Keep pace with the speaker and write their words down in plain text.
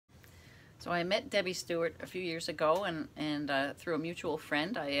So I met Debbi Stewart a few years ago, and through a mutual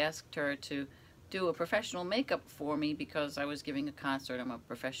friend, I asked her to do a professional makeup for me because I was giving a concert. I'm a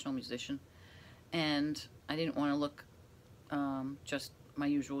professional musician, and I didn't want to look just my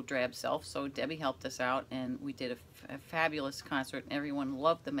usual drab self. So Debbi helped us out, and we did a fabulous concert. And everyone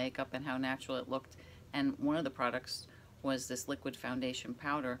loved the makeup and how natural it looked. And one of the products was this liquid foundation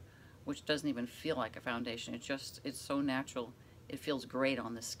powder, which doesn't even feel like a foundation. It's so natural. It feels great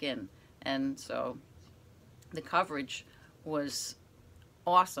on the skin. And so the coverage was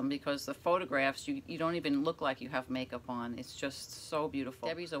awesome because the photographs, you don't even look like you have makeup on. It's just so beautiful.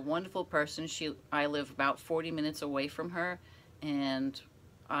 Debbi's a wonderful person. I live about 40 minutes away from her, and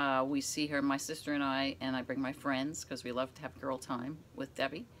we see her, my sister and I bring my friends because we love to have girl time with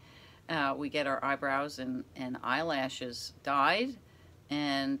Debbi. We get our eyebrows and eyelashes dyed,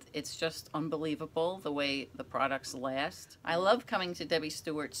 and it's just unbelievable the way the products last. I love coming to Debbi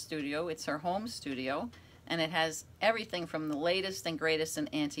Stewart's studio. It's her home studio, and it has everything from the latest and greatest in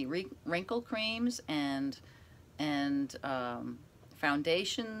anti-wrinkle creams and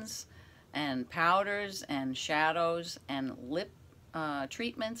foundations and powders and shadows and lip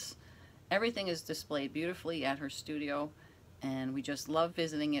treatments. Everything is displayed beautifully at her studio, and we just love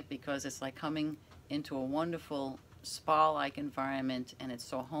visiting it because it's like coming into a wonderful spa-like environment, and it's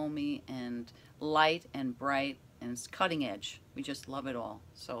so homey and light and bright and it's cutting edge. We just love it all.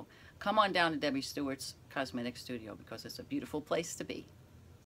 So come on down to Debbi Stewart's Cosmetic Studio because it's a beautiful place to be.